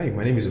Hi,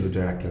 my name is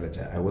Oludara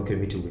Keleja. I welcome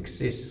you to week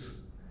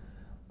six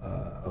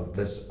of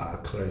this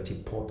Clarity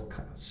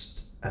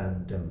podcast.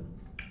 And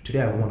today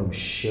I want to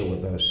share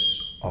with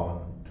us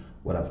on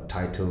what I've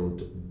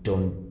titled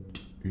Don't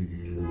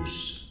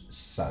Lose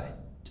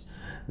Sight.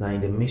 Now,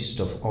 in the midst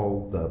of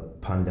all the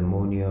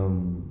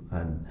pandemonium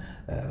and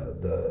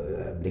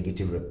the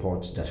negative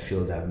reports that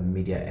filled our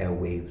media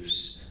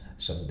airwaves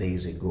some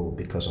days ago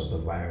because of the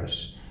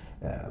virus,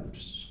 um,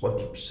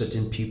 what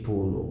certain people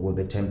will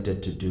be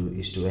tempted to do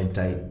is to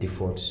enter a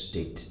default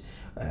state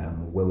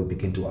where we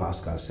begin to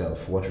ask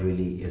ourselves what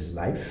really is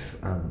life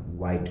and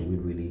why do we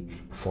really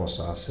force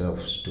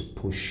ourselves to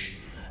push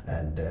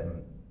and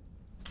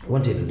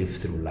want to live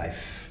through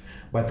life.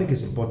 But I think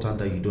it's important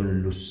that you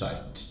don't lose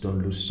sight.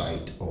 Don't lose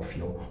sight of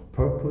your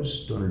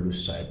purpose. Don't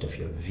lose sight of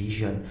your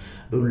vision.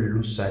 Don't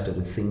lose sight of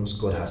the things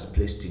God has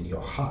placed in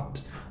your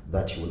heart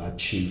that you will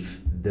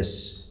achieve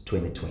this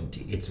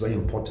 2020. It's very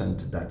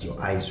important that your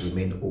eyes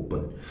remain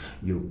open.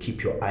 You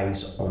keep your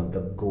eyes on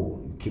the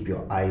goal. You keep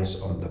your eyes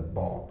on the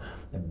ball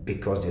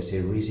because there's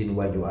a reason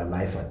why you are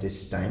alive at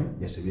this time.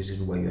 There's a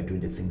reason why you are doing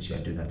the things you are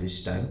doing at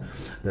this time.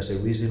 There's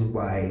a reason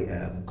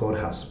why God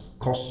has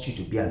caused you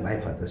to be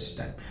alive at this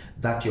time.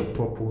 That your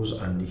purpose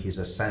and His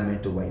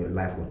assignment over your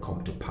life will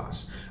come to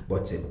pass.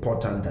 But it's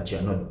important that you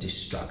are not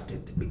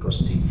distracted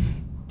because the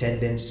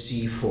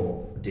tendency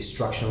for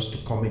distractions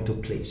to come into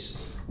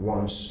place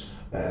once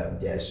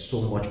there's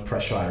so much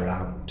pressure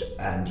around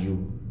and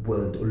you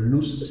will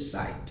lose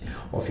sight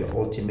of your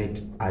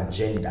ultimate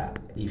agenda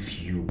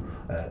if you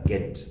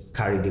get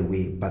carried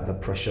away by the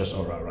pressures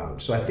all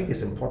around. So I think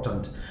it's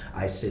important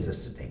I say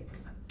this today.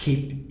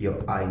 Keep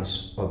your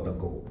eyes on the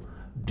goal.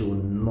 Do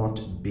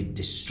not be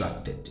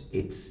distracted.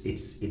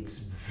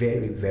 It's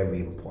very, very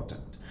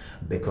important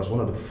because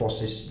one of the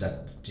forces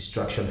that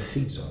distraction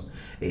feeds on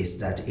is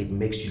that it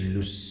makes you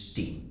lose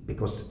steam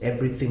because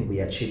everything we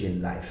achieve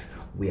in life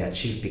we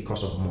achieve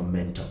because of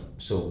momentum.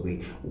 So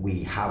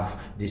we have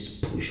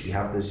this push, we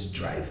have this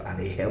drive, and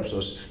it helps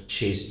us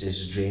chase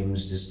these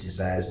dreams, these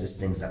desires, these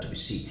things that we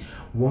see.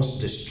 Once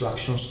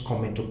distractions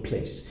come into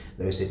place,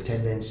 there is a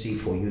tendency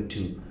for you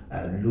to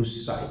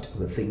lose sight of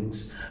the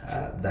things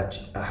that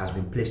has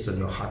been placed on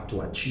your heart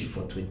to achieve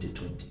for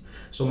 2020.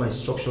 So my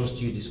instructions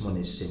to you this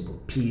morning is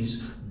simple.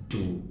 Please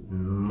do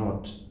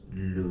not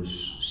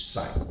lose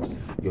sight.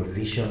 Your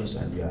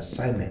visions and your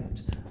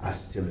assignment are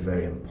still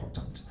very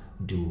important.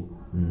 Do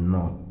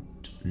not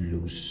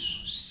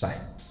lose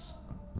sight.